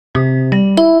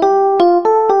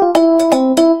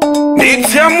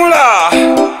Itiamula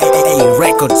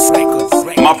Records.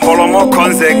 Mapolomoko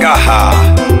Nzega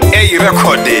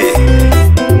rekodi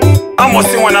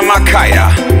Amosi wana makaya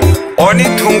Oni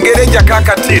tungereja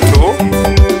kaka titu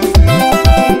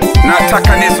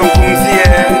Nataka nizungumzie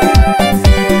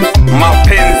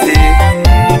mapenzi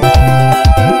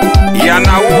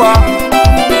yanaua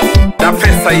na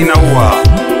pesa inaua.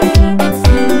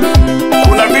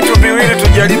 Kuna vitu viwili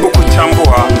tujaribu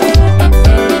kuchambua.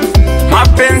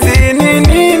 Mapenzi ni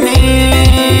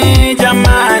nini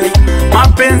jamani?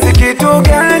 Mapenzi kitu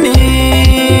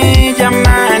gani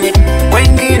jamani?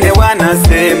 Wengine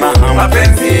wanasema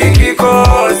mapenzi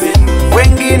kikozi,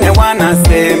 wengine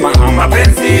wanasema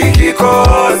mapenzi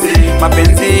kikozi.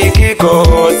 Mapenzi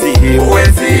kikozi,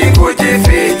 huwezi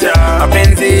kujificha.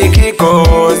 Mapenzi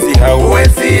kikozi,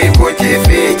 hauwezi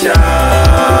kujificha.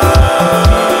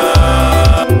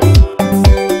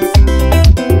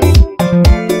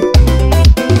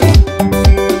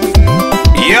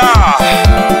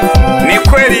 Ni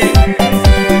kweli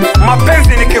mapenzi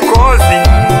ni kikozi,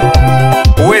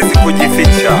 huwezi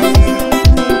kujificha.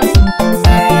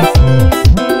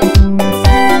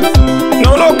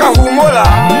 Noloka humola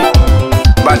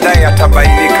baadaye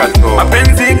atabainika tu.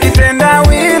 Mapenzi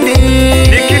kitendawili,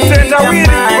 ni kitendawili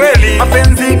kweli.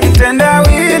 Mapenzi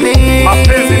kitendawili,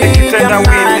 mapenzi ni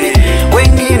kitendawili.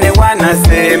 Wengine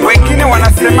wanasema, wengine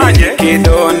wanasemaje?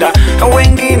 Kidonda.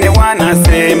 Wengine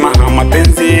wanasema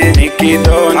mapenzi ni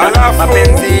kidonda.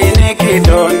 Mapenzi ni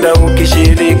kidonda,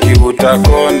 ukishiriki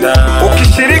utakonda.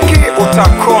 Ukishiriki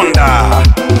utakonda.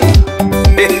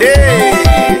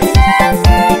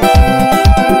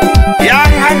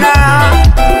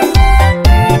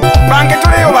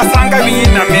 Basanga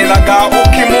vina melaga,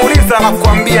 ukimuuliza na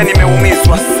kuambia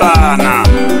nimeumizwa sana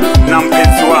na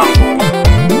mpenzi wangu.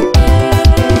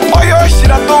 Oyo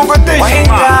shira tongo teshima.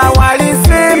 Wahenga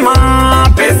walisema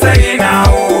pesa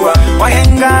inaua.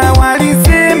 Wahenga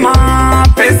walisema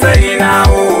pesa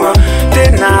inaua.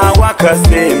 Tena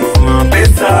wakasema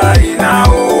pesa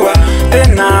inaua.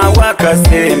 Tena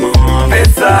wakasema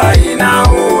pesa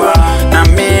inaua. Na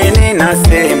mimi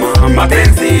nasema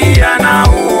mapenzi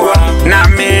yanaua. Na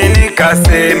mimi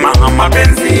nikasema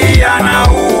mapenzi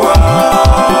yanaua.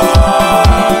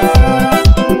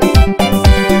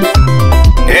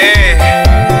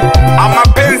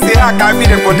 Amapenzi haka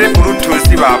vile kote Bluetooth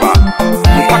baba,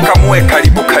 mpaka muwe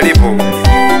karibu karibu.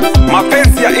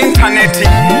 Mapenzi ya interneti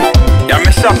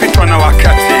yameshapitwa na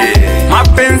wakati.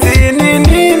 Mapenzi ni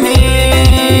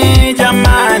nini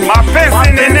jamani?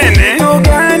 Mapenzi ni nini? Kitu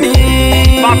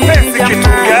gani? Mapenzi kitu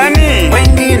gani?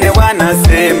 Wengine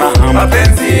wanasema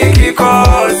mapenzi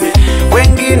kikozi,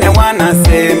 wengine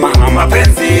wanasema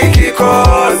mapenzi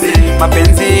kikozi.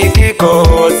 Mapenzi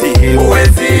kikozi,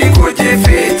 huwezi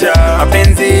kujificha.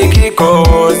 Mapenzi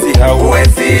kikozi,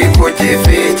 hauwezi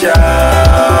kujificha.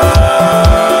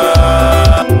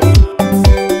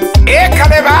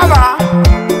 Kale baba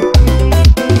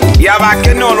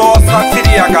yabake nolo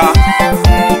safiriaga,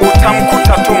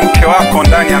 utamkuta tu mke wako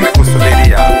ndani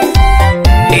amekusubiria.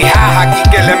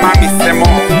 Hakigele mamisemo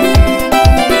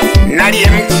naliye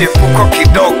mchepuko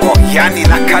kidogo, yani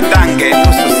na kadange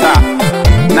nusu saa,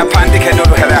 na pandike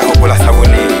nuru hele ya hubula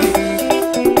sabuni.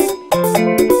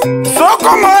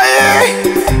 Soko moe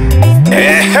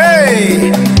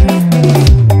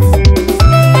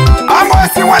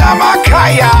Amosi wana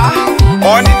makaya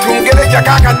Oni tungeleja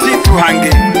kaka titu hangi.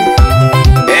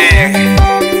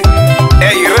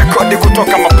 Rekodi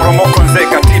kutoka Mapolomoko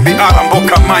Nzega TV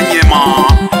Aramboka Manyema,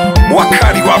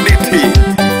 wakari wa biti.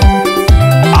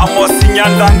 Amosi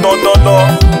nyanda ndododo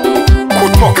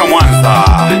kutoka Mwanza.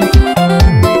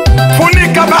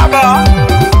 Funika baba.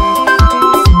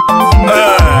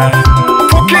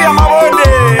 Tukia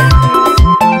mabode.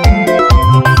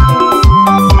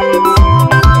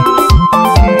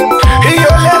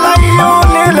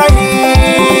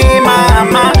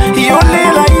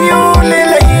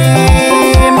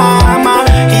 Mama,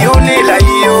 yolela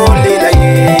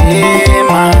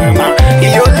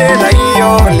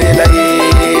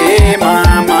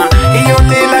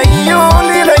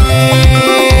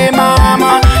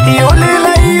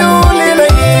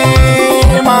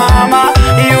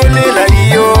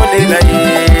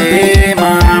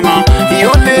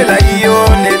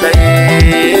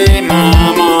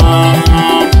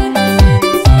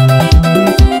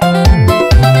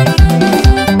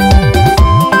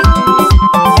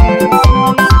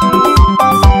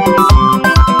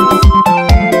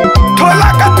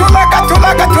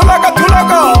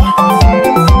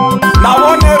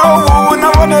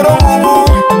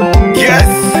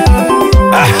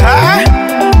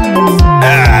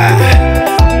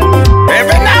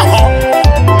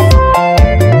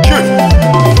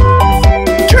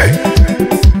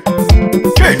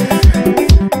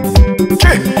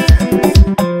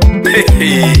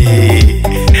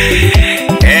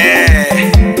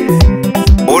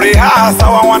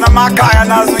makaya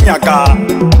nazunyaka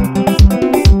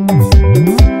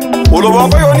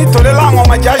uluboko yoni tolela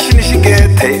ngoma jashi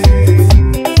nishigete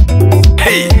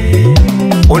hey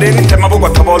uleni temabugo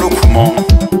tabolu kumo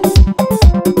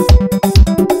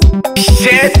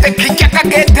shete kichaka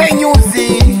gete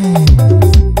nyuzi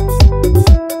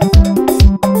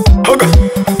hoga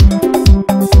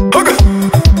hoga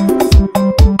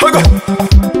hoga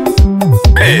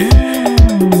hey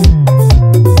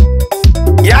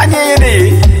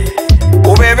yanyene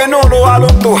ubebe nolo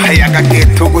aloto hayaga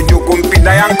geto kujuku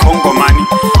mpinda ya Mkongomani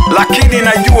lakini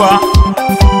najua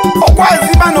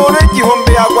okwazima nolo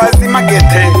jihombe ya kwazima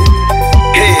gete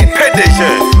pedeje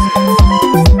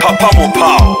papa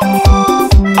mupao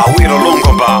Awilo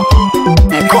Lungomba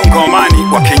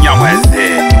Mkongomani wa Kinyamwezi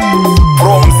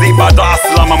from Zibada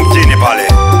Aslama mjini pale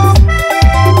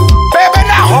bebe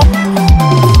naho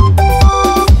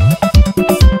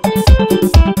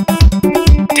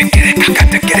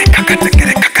tekere kaka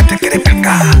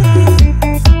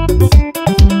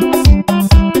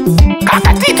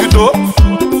kaka titu do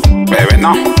bebe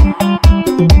naho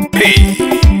hey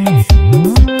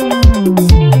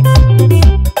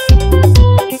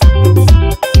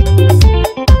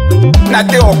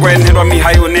nateo kwenero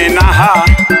mihayo nena ha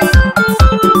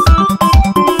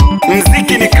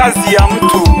mziki ni kazi ya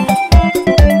mtu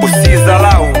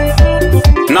usizalau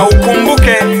na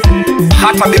ukumbuke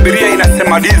hata Biblia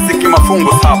inasema riziki mafungu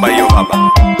 7 hiyo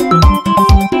baba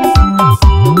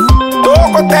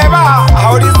toko teba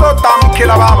haulizo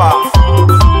tamkila baba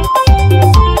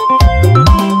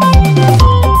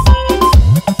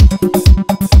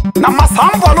na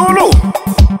masambo lulu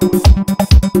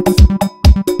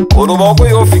uruboko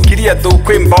yofikiria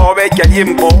tukwimba obeja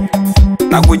yimbo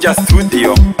na kuja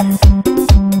studio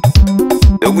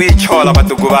wichola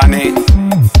batugubane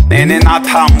nene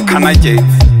natamukanaje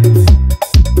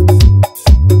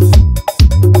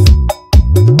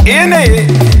ine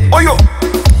oyo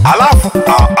alafu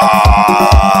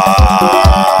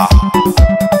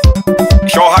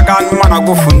shohagani mwana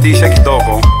gufundisha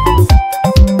kidogo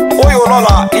oyo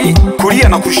lola kulia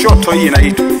na kushoto hii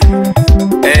inaitwa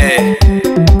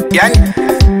yani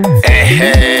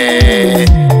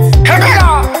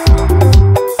hemera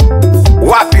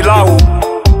wapilau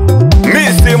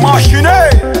misi mashine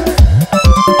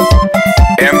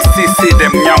MCC de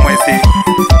Mnyamwezi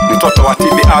mtoto wa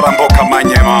tibi aramboka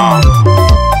manyema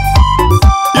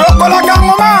yokola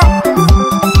Kang'wa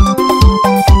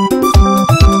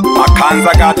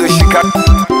makanza gadushika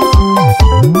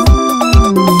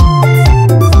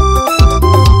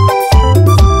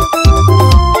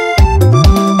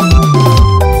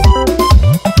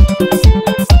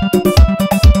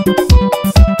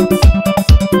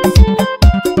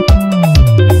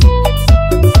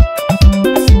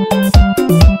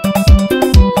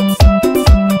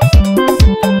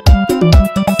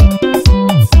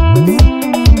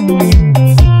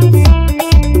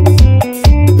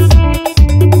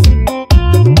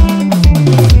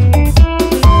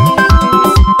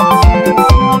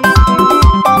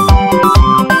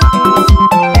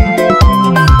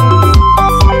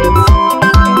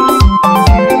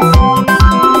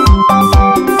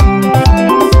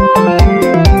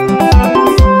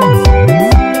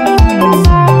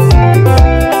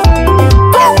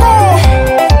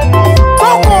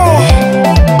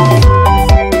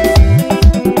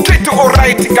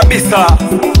kabisa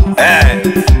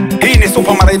hii ni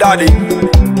super maridadi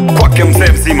kwake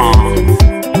mzee mzima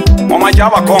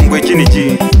Mwamajaba kongwe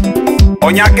chiniji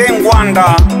onyage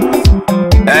ngwanda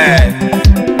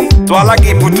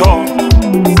twalagi puto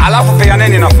alafu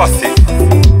peaneni nafasi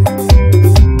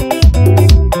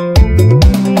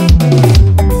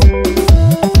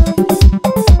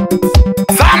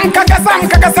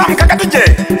samkaka tuje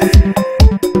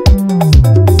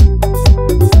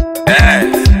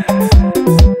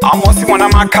amosi mwana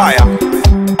makaya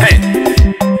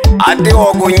ade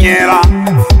ogunyera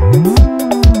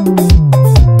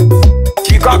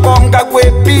chikakonga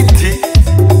kwepiti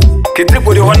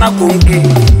kitibulihona kungi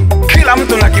kila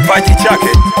mtu na kipaji chake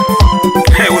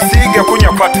usige kunya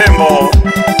kwa tembo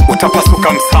utapasuka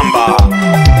msamba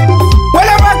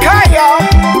wala makaya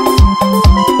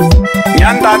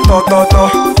nyanda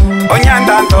tototo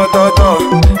onyanda tototo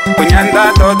onyanda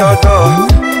tototo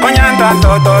onyanda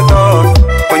tototo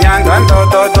onyanda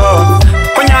tototo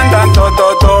onyanda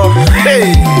tototo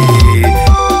hey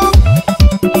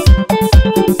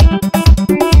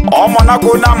omona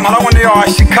kuna marawone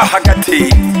yoashika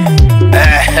hagati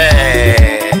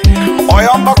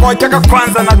oyomba kojaka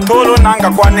kwanza na tolo nanga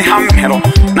kwani hamhero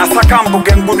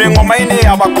nasakambuge ngune ngoma ine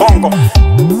y'abakongo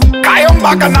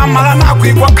kayombaga namala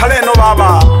nakwigwa kaleno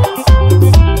baba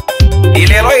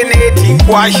ilero ineti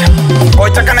kwasha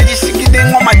ocha kana jishikide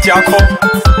ngoma jako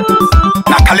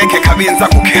na kaleke kabinza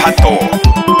kukihato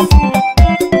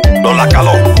dola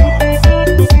kalo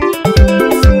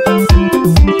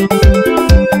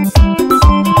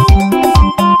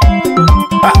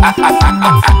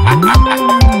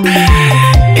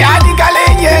yani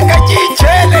kalenye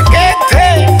ngajichele kete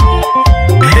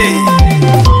hey.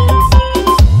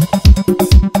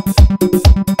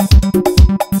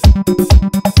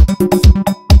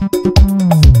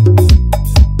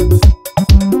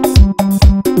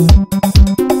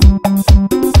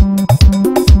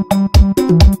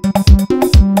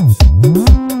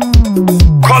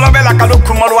 Kolobela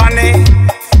kaluku molwane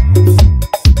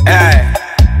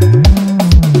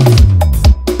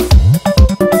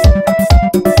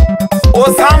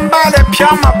Osambale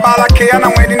Myamwezi ke yana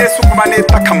mweni ne sukubane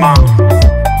takama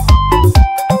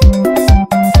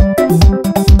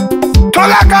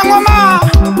Tolaga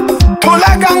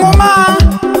ngoma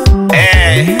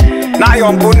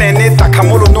nayo mbune ne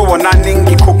takamulu nuwona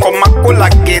ningi kuko makula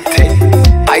gete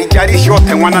aijari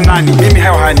shote mwana nani mimi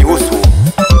hayo hayanihusu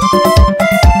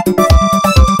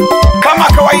kama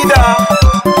kawaida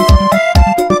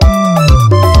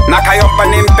nakayomba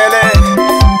ni mbele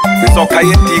nzoka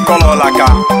yeti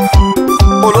kololaka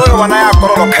uloyo wana ya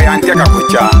kololoka yanjeka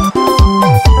kucha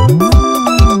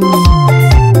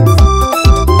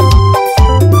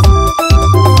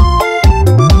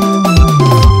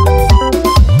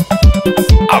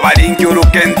abalingi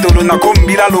urukentulu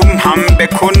nakumbira lumhambe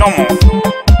kunomo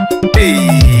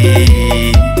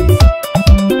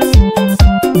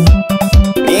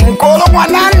Ninkolo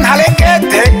mwana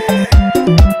nhalekete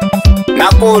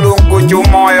nakulungu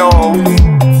jumoyo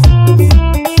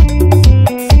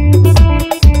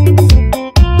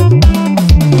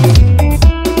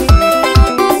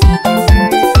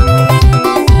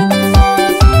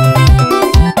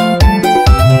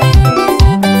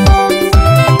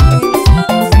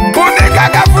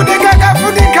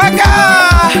Fudikaga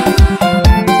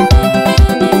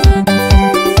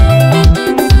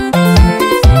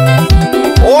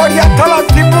Oria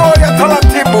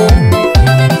talatibu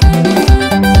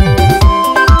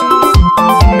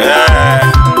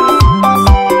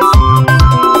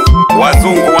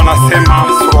Wazungu wanasema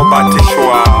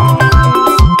surobatishwa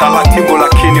talatibu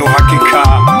lakini uhakika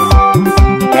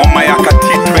ngoma ya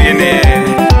katitwe yene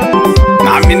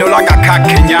na minulaga ka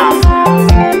Kenya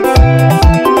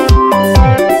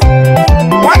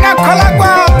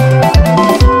Wanakolagwa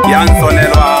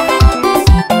yanzonelwa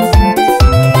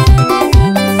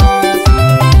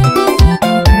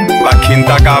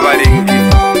bakindaga abalingi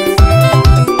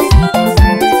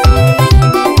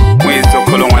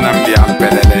mwizukulu mwana mbya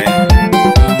mpelele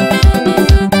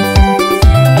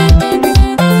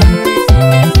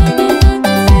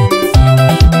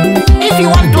If you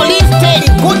want to listen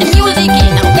good music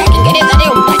na Kiingereza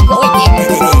leo mtajua wenyewe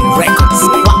Records.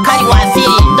 wakali wa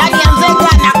asili ndani ya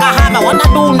Nzega na Kahama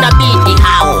wanadunda biti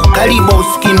hao. Karibu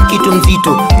usikie kitu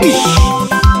mzito.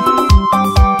 Ish.